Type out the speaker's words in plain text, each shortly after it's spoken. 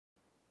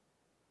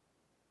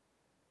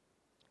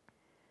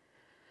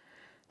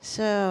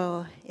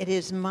So it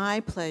is my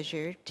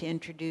pleasure to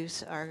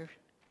introduce our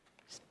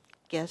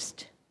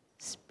guest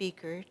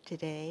speaker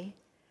today.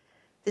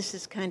 This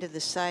is kind of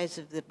the size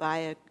of the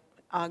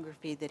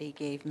biography that he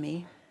gave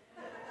me.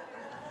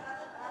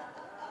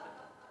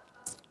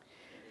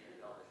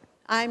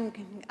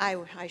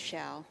 I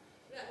shall.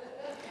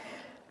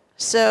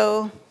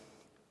 So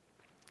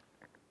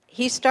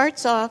he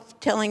starts off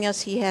telling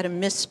us he had a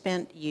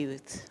misspent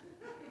youth,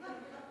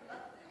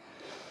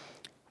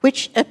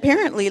 which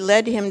apparently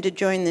led him to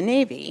join the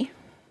Navy,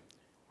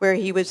 where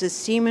he was a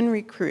seaman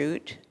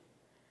recruit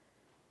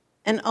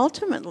and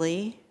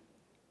ultimately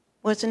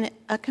was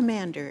a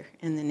commander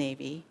in the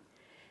Navy.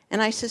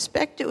 And I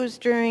suspect it was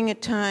during a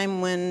time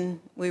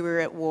when we were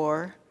at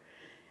war,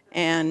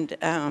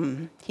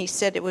 and he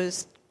said it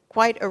was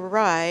quite a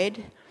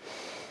ride,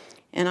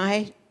 and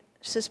I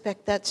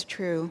suspect that's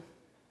true.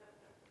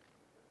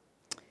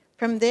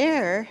 From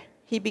there,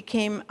 he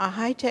became a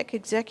high-tech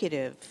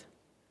executive,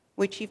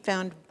 which he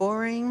found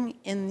boring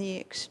in the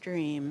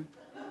extreme.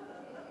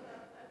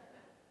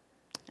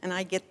 And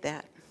I get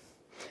that.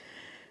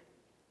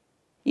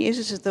 He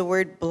uses the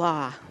word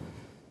blah.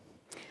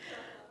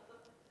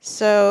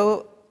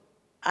 So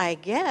I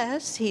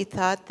guess he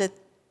thought that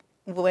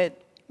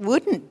what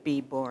wouldn't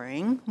be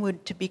boring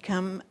would to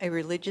become a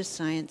religious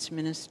science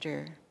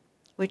minister,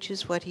 which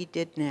is what he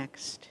did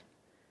next.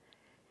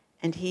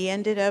 And he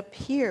ended up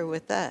here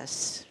with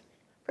us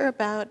for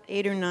about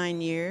 8 or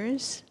 9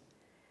 years,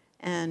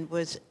 and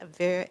was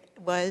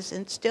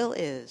and still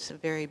is a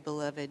very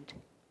beloved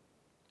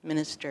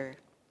minister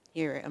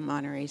here at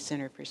Monterey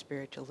Center for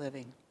Spiritual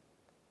Living.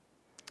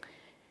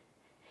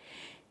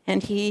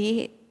 And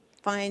he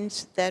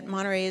finds that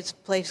Monterey is a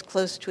place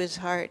close to his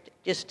heart,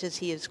 just as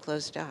he is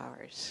close to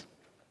ours.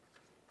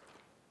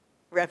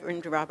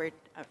 Reverend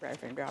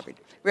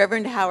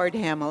Howard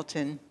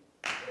Hamilton.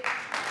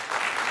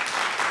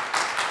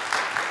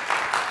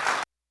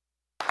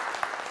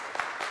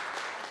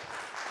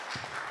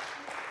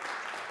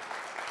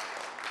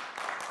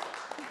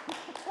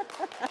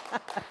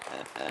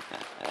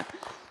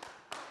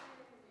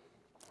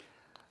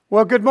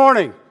 Well, good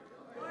morning.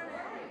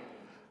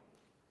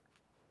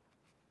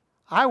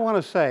 I want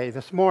to say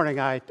this morning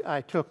I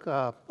took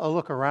a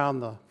look around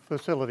the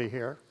facility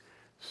here,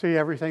 see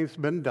everything's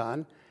been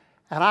done,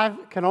 and I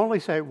can only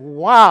say,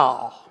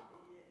 wow,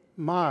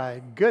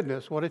 my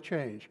goodness, what a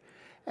change.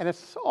 And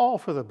it's all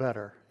for the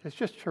better. It's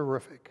just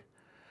terrific.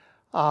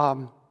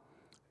 In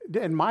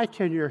my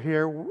tenure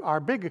here, our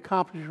big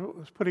accomplishment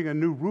was putting a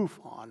new roof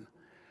on.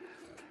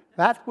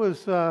 That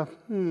was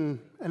an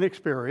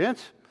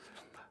experience.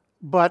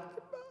 But,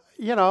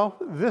 you know,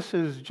 this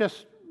is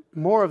just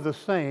more of the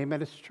same,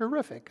 and it's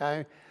terrific.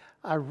 I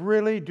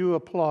really do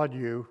applaud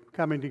you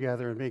coming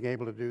together and being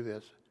able to do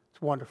this.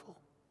 It's wonderful.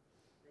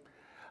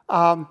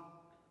 And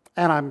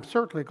I'm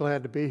certainly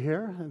glad to be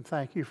here, and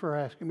thank you for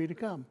asking me to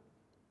come.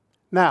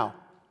 Now,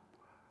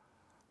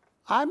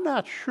 I'm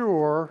not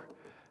sure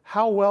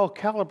how well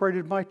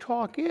calibrated my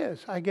talk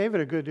is. I gave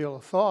it a good deal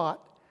of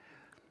thought.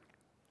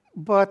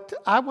 But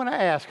I want to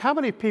ask, how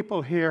many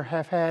people here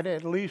have had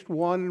at least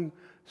one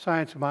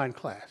Science of Mind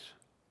class?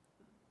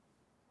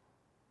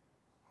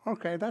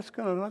 Okay, that's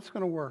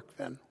gonna work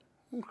then.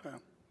 Okay.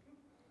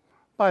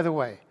 By the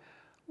way,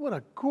 what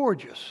a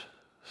gorgeous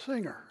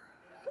singer.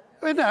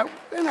 Isn't that?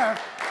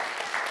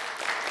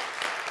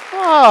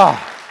 Oh.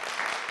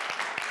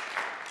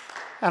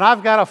 And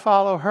I've got to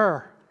follow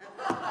her.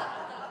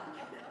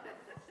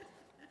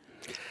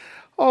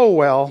 Oh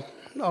well.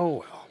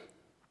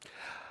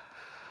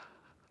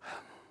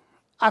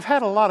 I've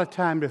had a lot of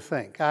time to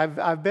think.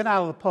 I've been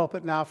out of the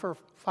pulpit now for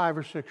 5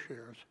 or 6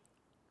 years.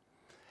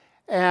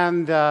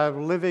 And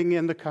living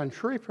in the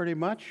country pretty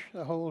much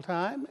the whole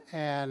time.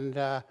 And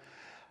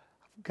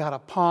got a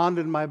pond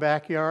in my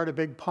backyard, a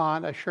big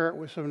pond. I share it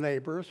with some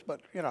neighbors,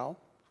 but, you know,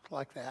 it's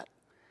like that.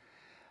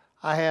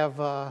 I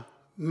have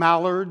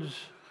mallards,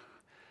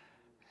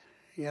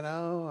 you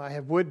know. I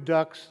have wood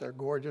ducks. They're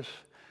gorgeous.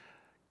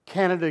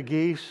 Canada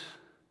geese.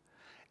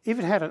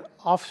 Even had an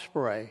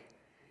osprey,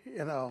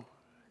 you know,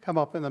 come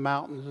up in the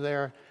mountains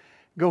there,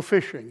 go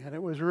fishing. And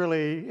it was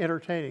really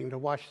entertaining to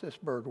watch this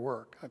bird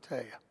work, I tell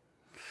you.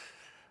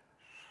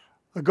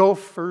 The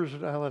gophers,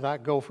 well,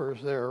 not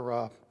gophers,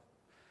 they're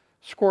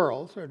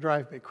squirrels. They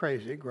drive me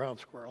crazy, ground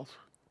squirrels.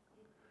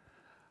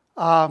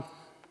 But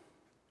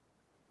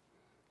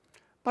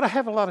I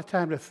have a lot of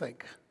time to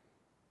think.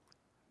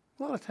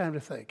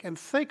 And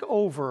think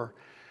over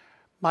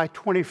my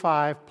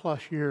 25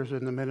 plus years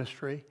in the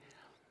ministry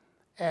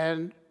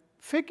and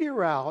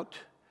figure out,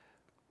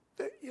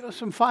 you know,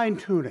 some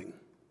fine-tuning.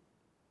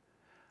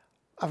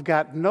 I've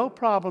got no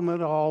problem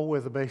at all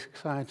with the basic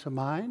science of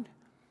mind,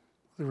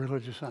 the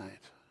religious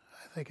science.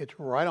 I think it's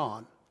right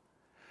on.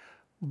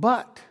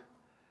 But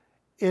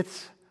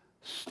it's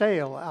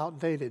stale,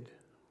 outdated.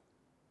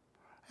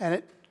 And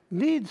it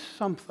needs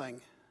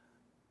something.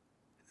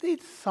 And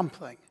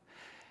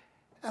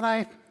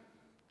I'm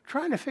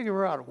trying to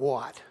figure out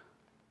what.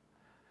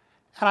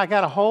 And I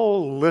got a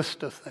whole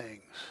list of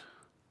things.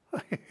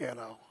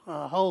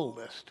 A whole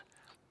list.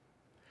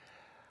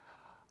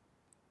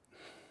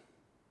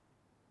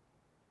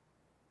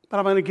 But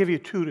I'm going to give you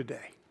two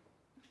today.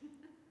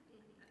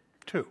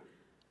 Two.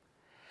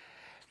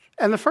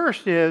 And the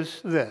first is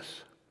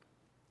this.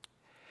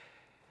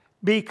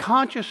 Be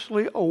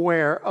consciously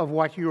aware of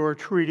what you are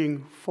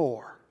treating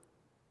for.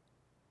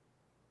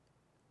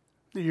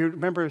 You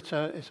remember it's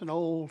an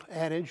old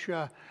adage,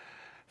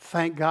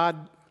 thank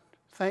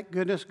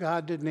goodness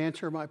God didn't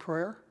answer my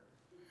prayer.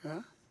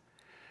 Yeah?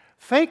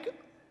 Think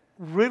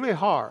really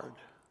hard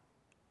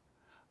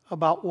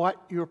about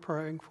what you're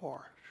praying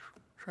for,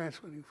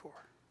 transmitting for.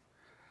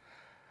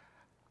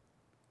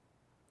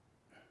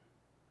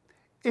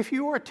 If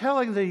you are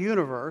telling the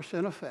universe,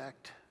 in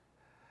effect,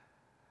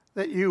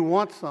 that you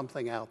want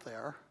something out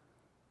there,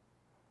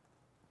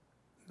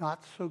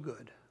 not so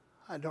good.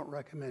 I don't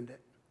recommend it.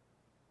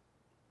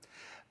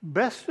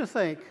 Best to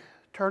think,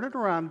 turn it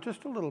around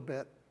just a little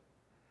bit,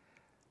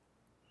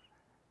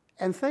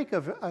 and think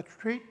of a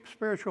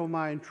spiritual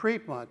mind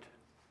treatment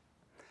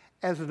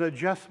as an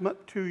adjustment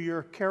to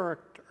your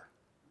character.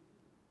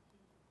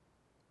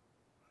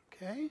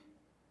 Okay?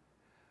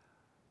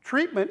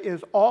 Treatment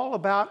is all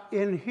about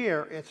in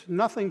here. It's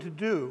nothing to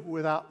do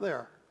with out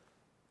there.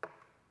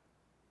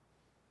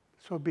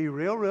 So be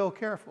real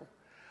careful.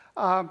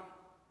 Do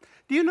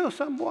you know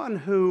someone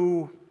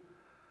who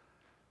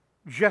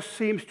just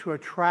seems to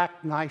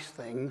attract nice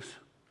things?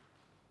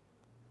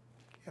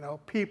 You know,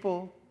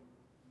 people,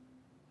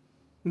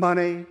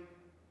 money,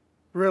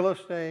 real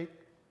estate,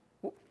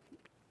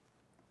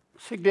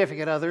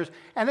 significant others,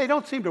 and they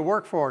don't seem to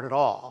work for it at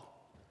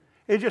all.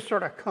 It just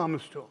sort of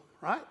comes to them,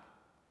 right?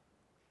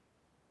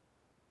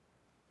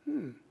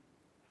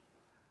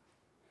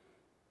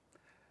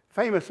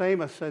 Famous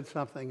Amos said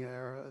something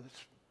there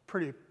that's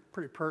pretty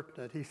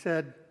pertinent. He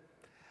said,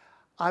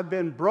 I've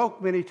been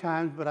broke many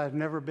times, but I've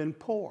never been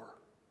poor.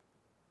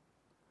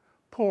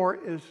 Poor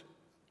is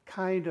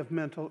kind of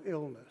mental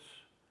illness.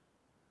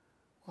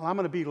 Well, I'm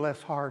going to be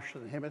less harsh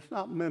than him. It's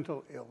not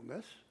mental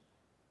illness.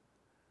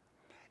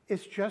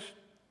 It's just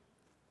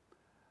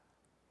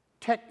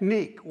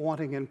technique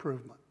wanting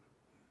improvement.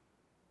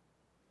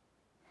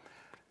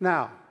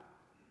 Now,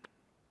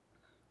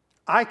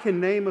 I can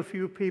name a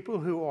few people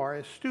who are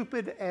as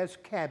stupid as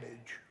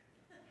cabbage,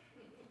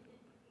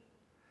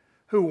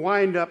 who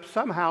wind up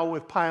somehow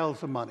with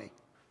piles of money.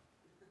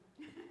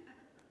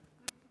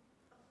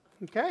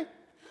 Okay?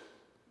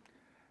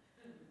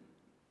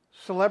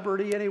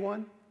 Celebrity,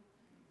 anyone?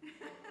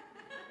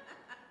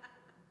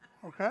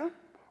 Okay?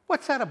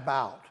 What's that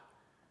about?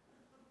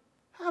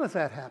 How does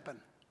that happen?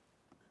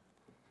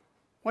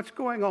 What's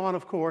going on,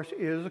 of course,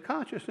 is a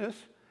consciousness.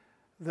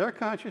 Their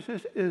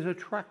consciousness is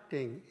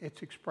attracting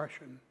its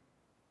expression.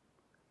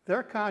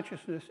 Their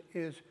consciousness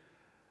is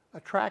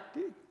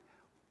attracting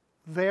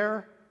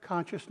their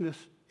consciousness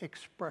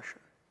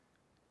expression.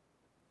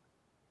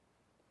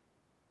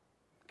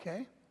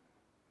 Okay?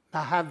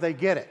 Now, how'd they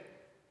get it?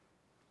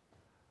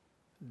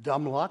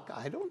 Dumb luck?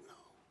 I don't know.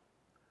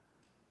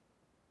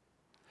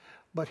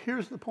 But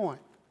here's the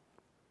point.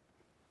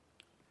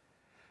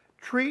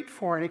 Treat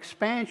for an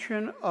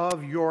expansion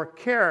of your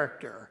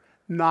character,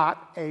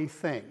 not a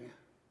thing.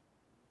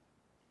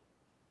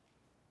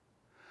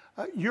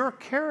 Your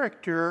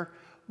character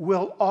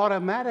will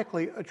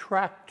automatically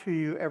attract to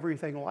you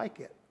everything like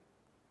it.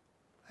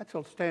 That's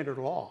a standard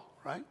law,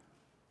 right?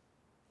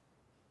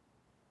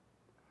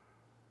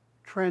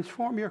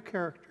 Transform your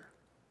character.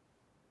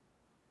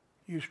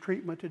 Use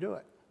treatment to do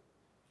it.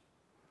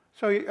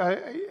 So,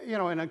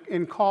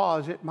 in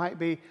cause, it might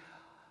be,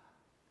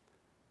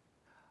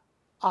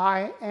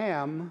 I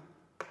am,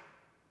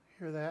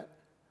 hear that?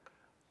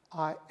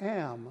 I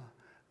am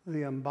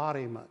the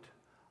embodiment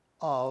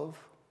of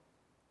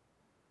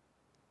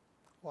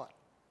what?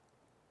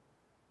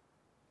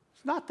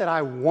 It's not that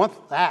I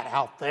want that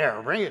out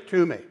there. Bring it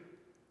to me.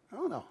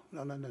 Oh, no.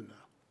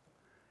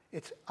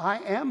 It's I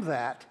am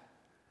that.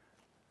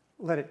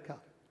 Let it come.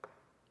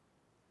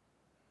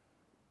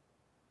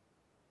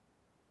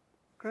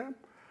 Okay?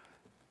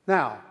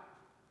 Now,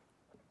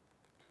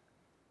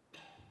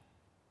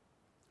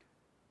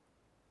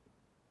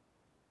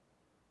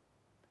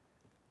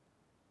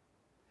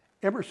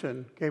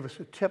 Emerson gave us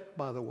a tip,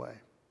 by the way.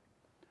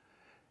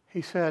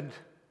 He said,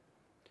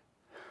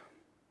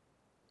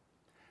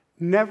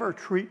 never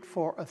treat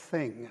for a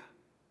thing.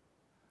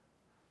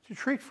 To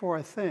treat for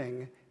a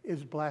thing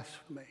is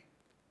blasphemy.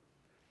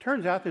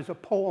 Turns out there's a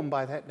poem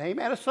by that name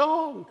and a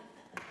song.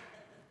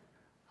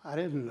 I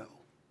didn't know.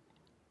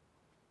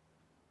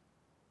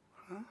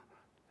 Huh?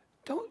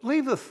 Don't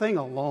leave the thing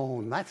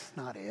alone. That's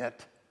not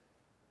it.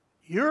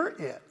 You're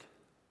it.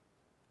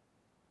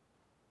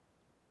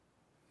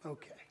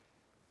 Okay.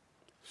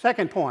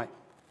 Second point.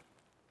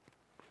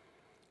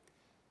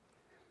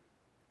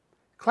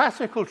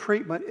 Classical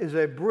treatment is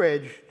a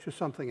bridge to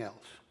something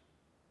else.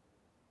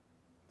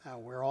 Now,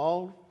 we're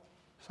all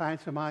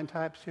science of mind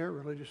types here,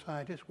 religious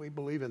scientists. We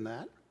believe in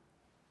that.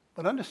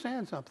 But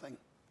understand something.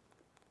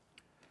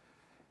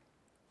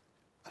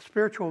 A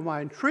spiritual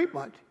mind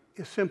treatment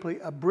is simply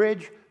a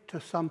bridge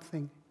to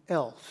something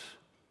else.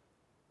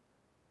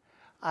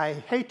 I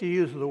hate to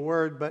use the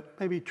word, but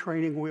maybe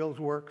training wheels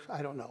works.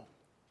 I don't know.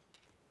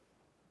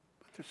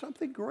 There's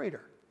something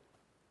greater.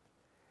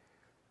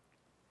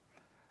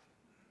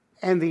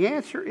 And the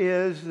answer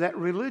is that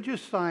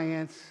religious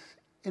science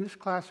in its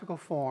classical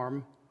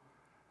form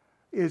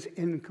is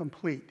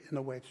incomplete in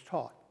the way it's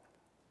taught.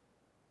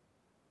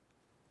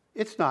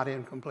 It's not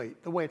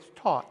incomplete. The way it's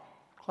taught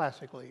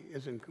classically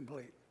is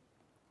incomplete.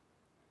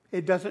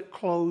 It doesn't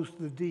close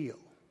the deal.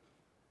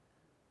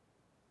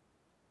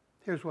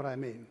 Here's what I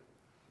mean.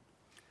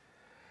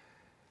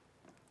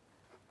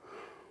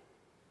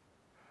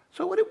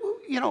 So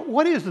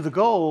what is the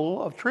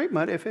goal of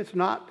treatment if it's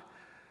not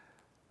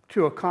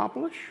to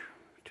accomplish,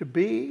 to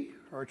be,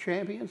 or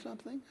champion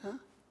something? Huh?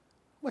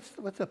 What's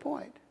the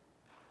point?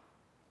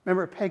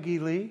 Remember Peggy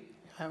Lee?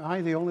 Am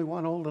I the only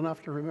one old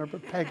enough to remember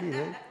Peggy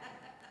Lee?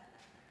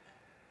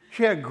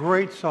 She had a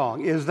great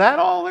song. Is that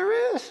all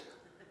there is?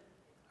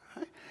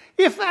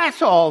 If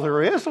that's all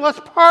there is, let's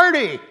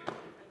party.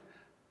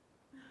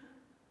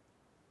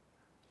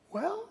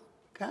 Well,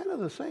 kind of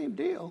the same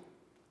deal.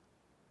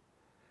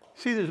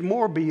 See, there's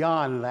more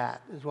beyond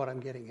that, is what I'm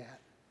getting at.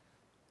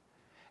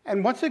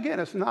 And once again,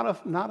 it's not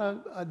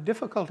a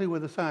difficulty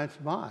with the science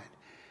of mind.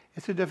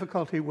 It's a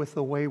difficulty with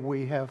the way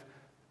we have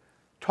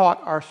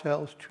taught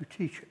ourselves to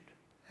teach it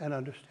and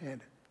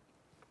understand it.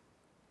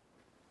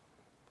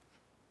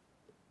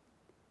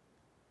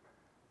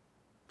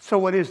 So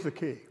what is the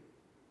key?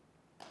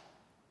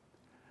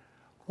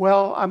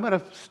 Well, I'm going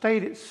to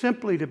state it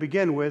simply to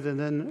begin with and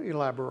then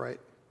elaborate.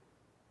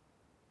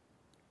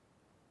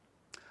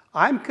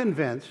 I'm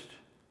convinced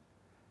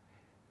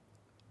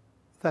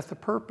that the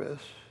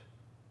purpose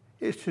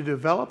is to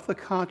develop the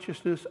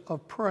consciousness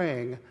of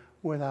praying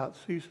without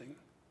ceasing.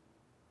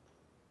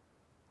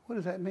 What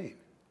does that mean?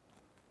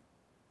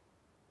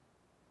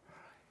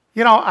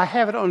 I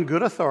have it on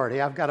good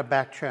authority. I've got a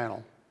back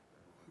channel,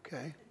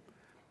 okay?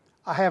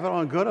 I have it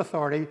on good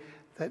authority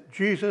that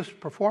Jesus,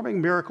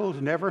 performing miracles,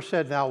 never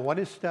said, now, what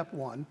is step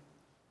one?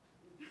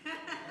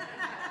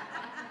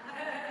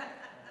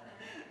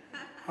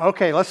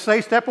 Okay, let's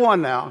say step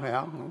one now.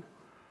 Yeah.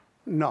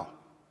 No.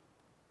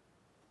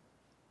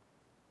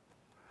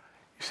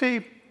 You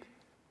see,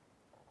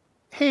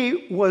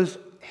 he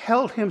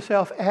held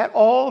himself at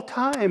all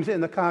times in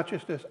the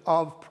consciousness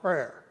of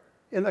prayer,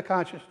 in the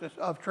consciousness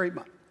of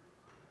treatment.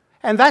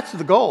 And that's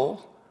the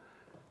goal.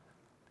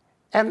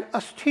 And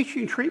us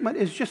teaching treatment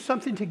is just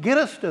something to get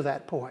us to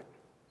that point.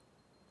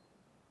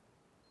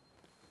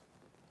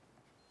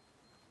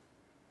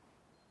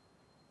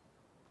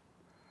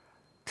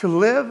 To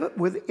live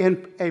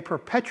within a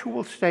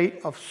perpetual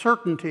state of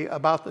certainty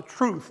about the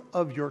truth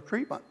of your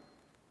treatment.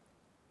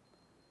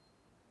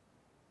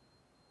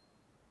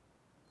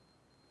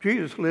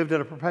 Jesus lived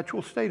in a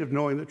perpetual state of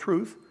knowing the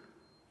truth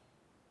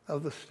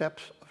of the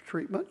steps of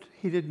treatment.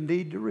 He didn't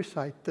need to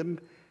recite them.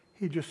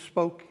 He just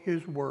spoke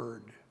his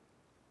word.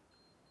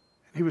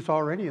 He was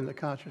already in the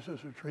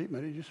consciousness of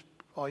treatment.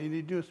 All you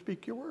need to do is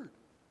speak your word.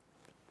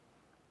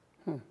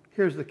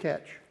 Here's the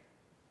catch.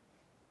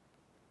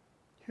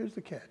 Here's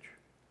the catch.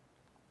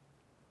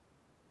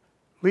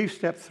 Leave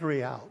step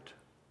 3 out.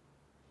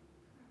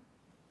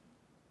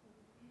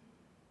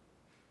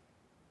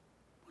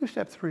 Leave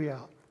step 3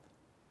 out.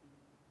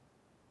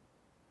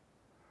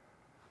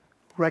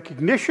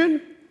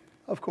 Recognition,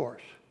 of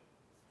course.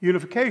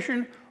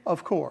 Unification,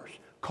 of course.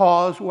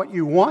 Cause what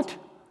you want.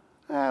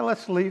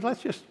 Let's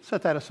just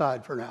set that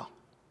aside for now.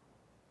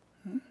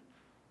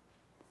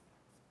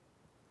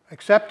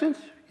 Acceptance,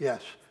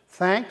 yes.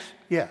 Thanks,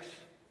 yes.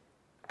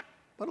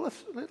 But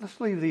let's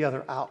leave the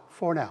other out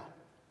for now.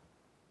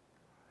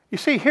 You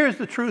see, here's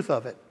the truth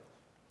of it.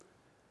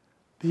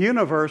 The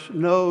universe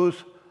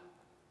knows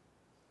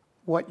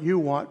what you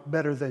want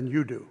better than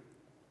you do.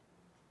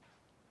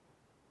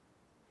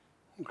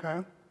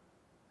 Okay?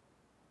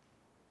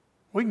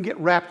 We can get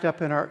wrapped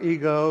up in our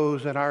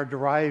egos and our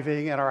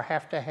deriving and our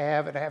have to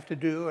have and have to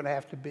do and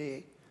have to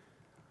be.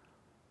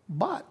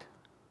 But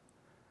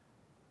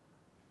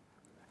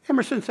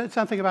Emerson said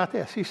something about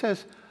this. He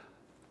says,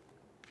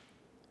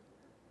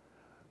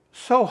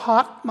 "So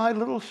hot, my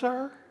little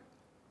sir."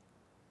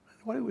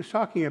 What he was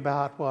talking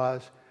about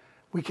was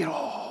we get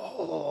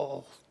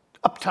all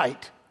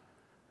uptight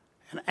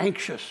and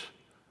anxious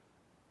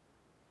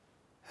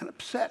and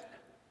upset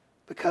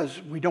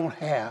because we don't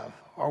have,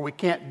 or we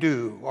can't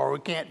do, or we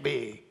can't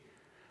be.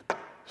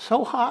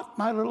 So hot,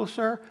 my little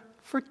sir,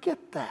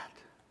 forget that.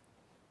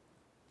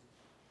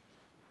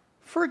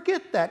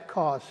 Forget that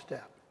cause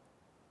step.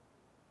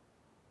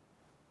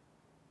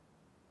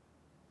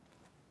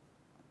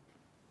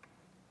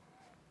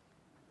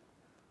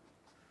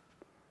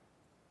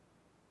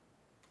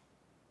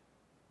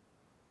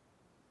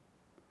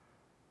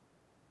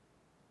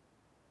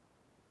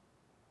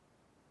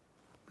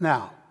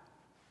 Now,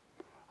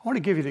 I want to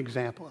give you an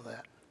example of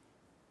that.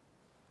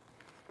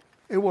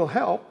 It will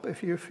help,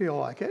 if you feel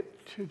like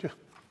it, to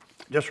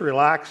just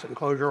relax and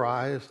close your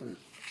eyes and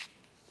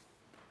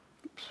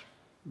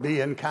be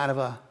in kind of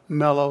a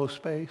mellow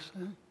space.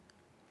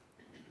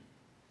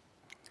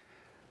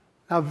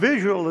 Now,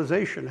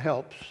 visualization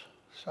helps,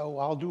 so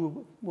I'll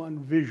do one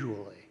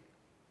visually.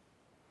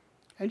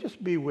 And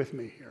just be with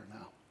me here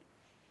now.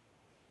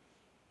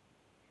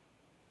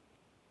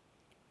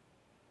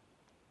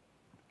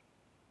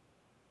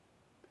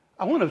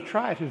 I want to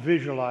try to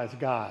visualize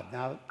God.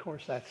 Now, of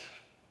course, that's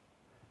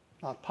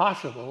not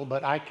possible,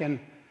 but I can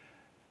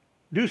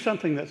do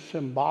something that's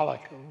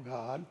symbolic of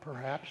God,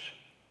 perhaps.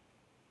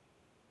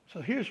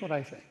 So here's what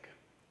I think.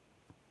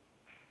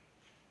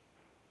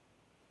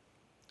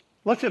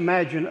 Let's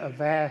imagine a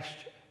vast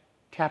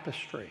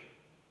tapestry,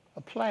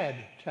 a plaid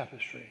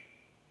tapestry,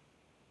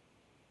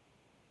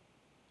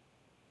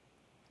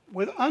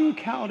 with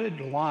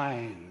uncountable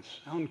lines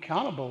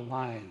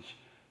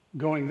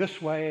going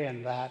this way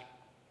and that,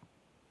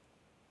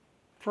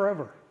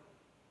 forever.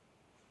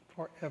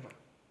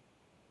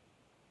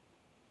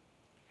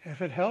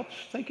 If it helps,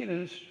 think it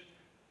is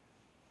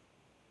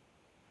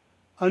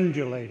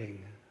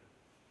undulating,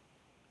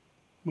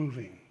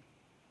 moving,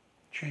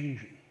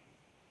 changing.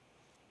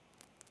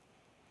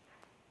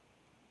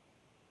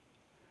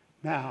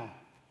 Now,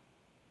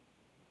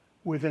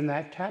 within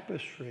that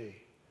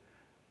tapestry,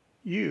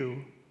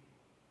 you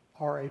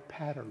are a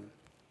pattern.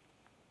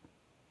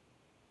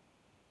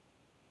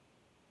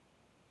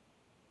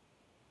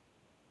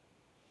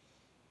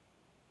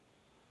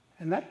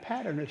 And that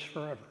pattern is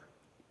forever.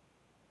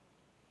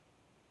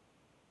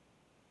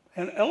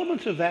 And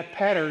elements of that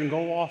pattern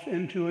go off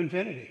into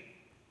infinity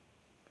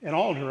in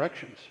all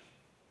directions.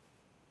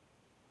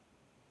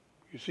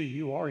 You see,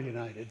 you are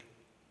united.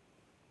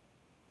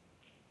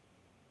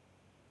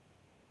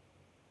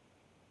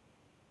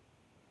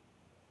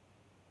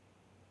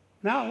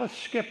 Now let's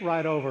skip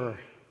right over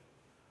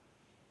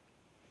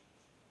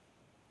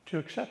to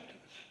acceptance.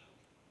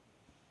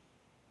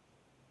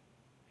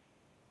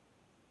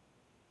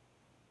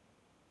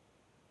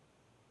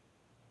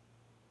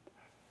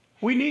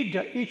 We need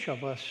to, each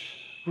of us,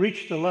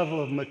 reach the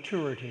level of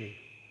maturity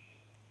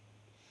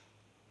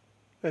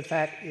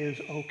that is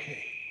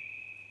okay,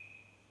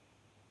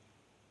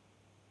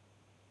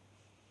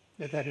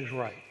 that is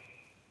right.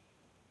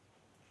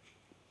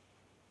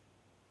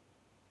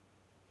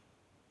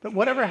 That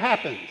whatever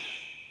happens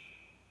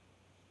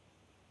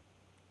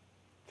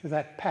to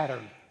that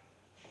pattern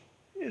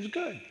is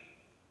good,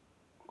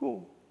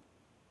 cool.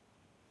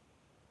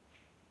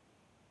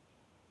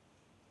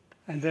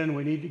 And then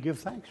we need to give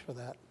thanks for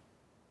that.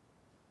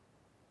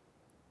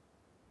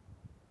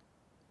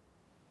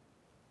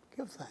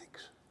 Give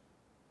thanks.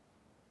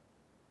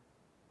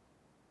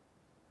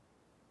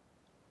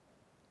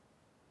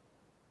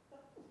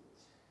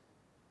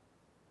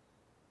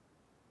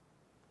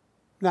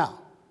 Now,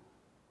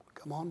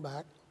 come on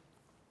back.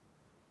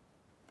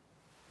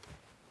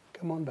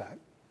 Come on back.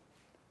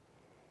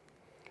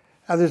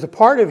 Now, there's a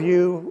part of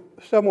you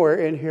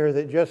somewhere in here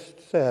that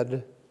just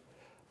said,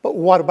 but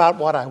what about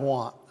what I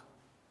want?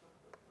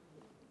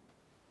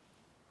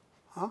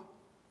 Huh?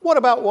 What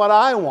about what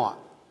I want?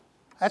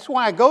 That's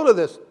why I go to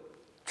this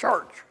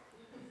church.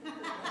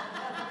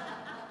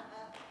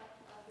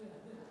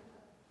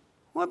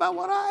 What about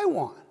what I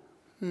want?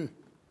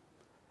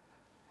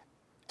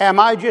 Am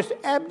I just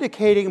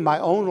abdicating my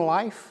own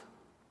life?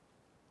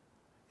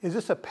 Is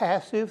this a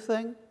passive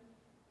thing?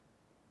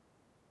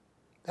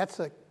 That's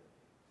the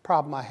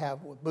problem I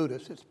have with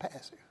Buddhists. It's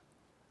passive.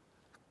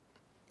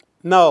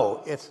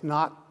 No, it's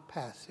not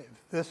passive.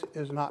 This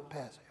is not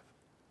passive.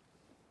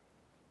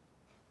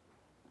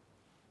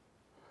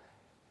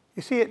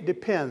 You see, it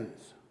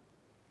depends.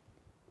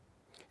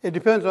 It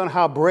depends on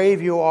how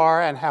brave you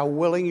are and how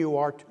willing you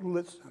are to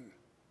listen.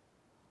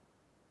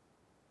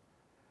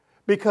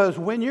 Because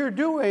when you're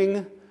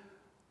doing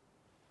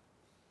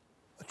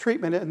a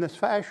treatment in this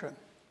fashion,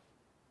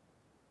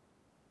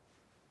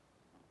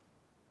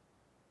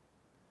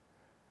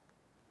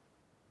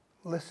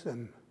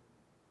 listen.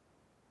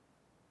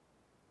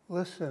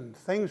 Listen.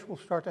 Things will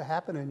start to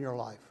happen in your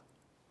life.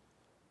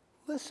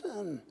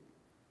 Listen.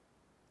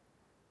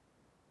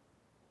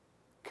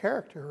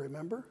 Character,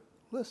 remember?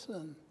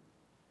 Listen.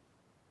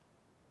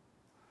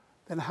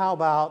 Then how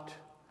about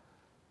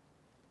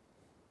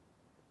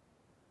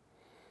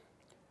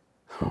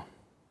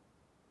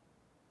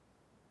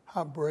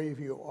how brave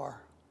you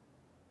are?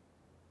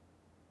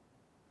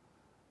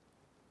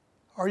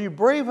 Are you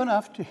brave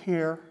enough to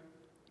hear?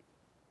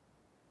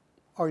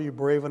 Are you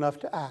brave enough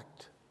to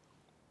act?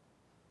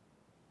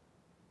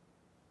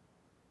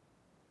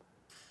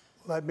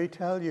 Let me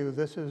tell you,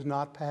 this is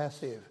not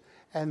passive.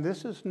 And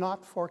this is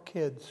not for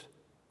kids.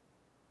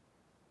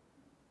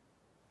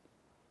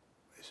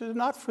 This is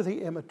not for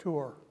the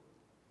immature.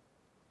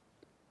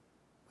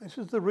 This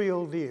is the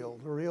real deal,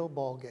 the real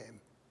ball game.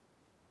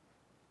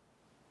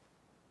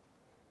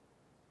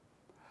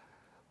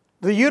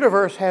 The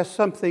universe has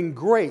something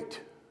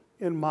great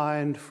in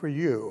mind for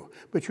you,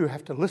 but you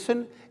have to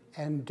listen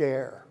and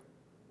dare.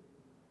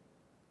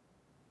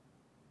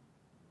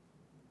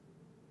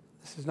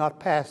 This is not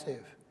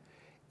passive.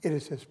 It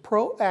is as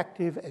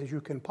proactive as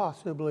you can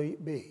possibly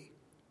be.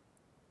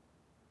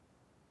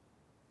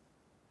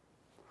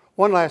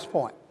 One last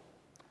point.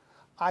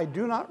 I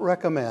do not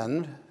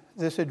recommend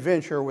this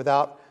adventure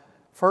without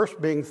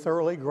first being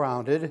thoroughly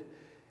grounded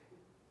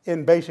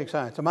in basic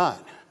science of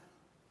mind.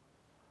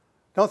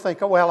 Don't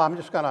think, oh, well, I'm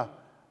just going to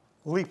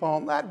leap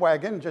on that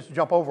wagon and just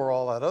jump over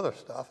all that other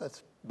stuff.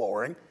 That's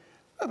boring.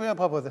 I mean, I'm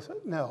up with this.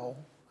 No,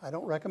 I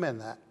don't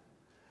recommend that.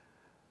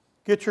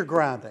 Get your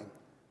grounding.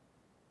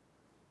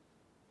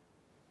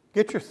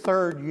 Get your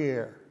third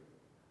year.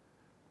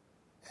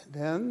 And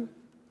then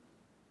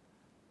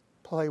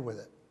play with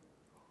it.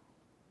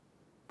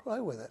 Play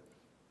with it.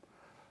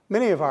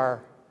 Many of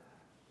our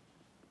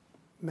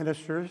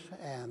ministers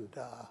and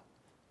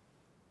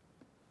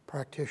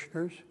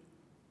practitioners,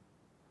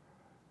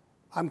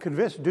 I'm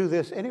convinced, do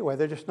this anyway.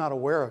 They're just not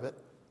aware of it.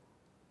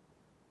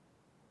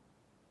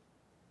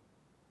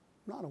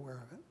 Not aware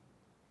of it.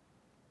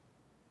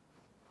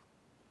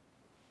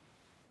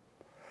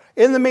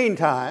 In the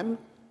meantime,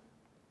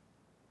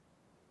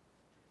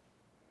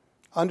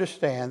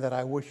 understand that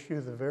I wish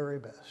you the very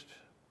best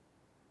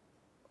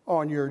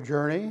on your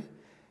journey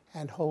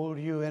and hold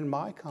you in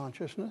my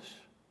consciousness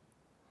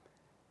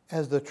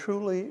as the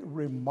truly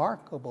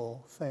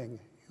remarkable thing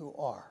you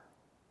are.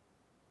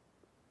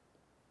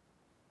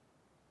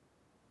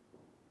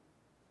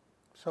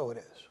 So it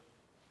is.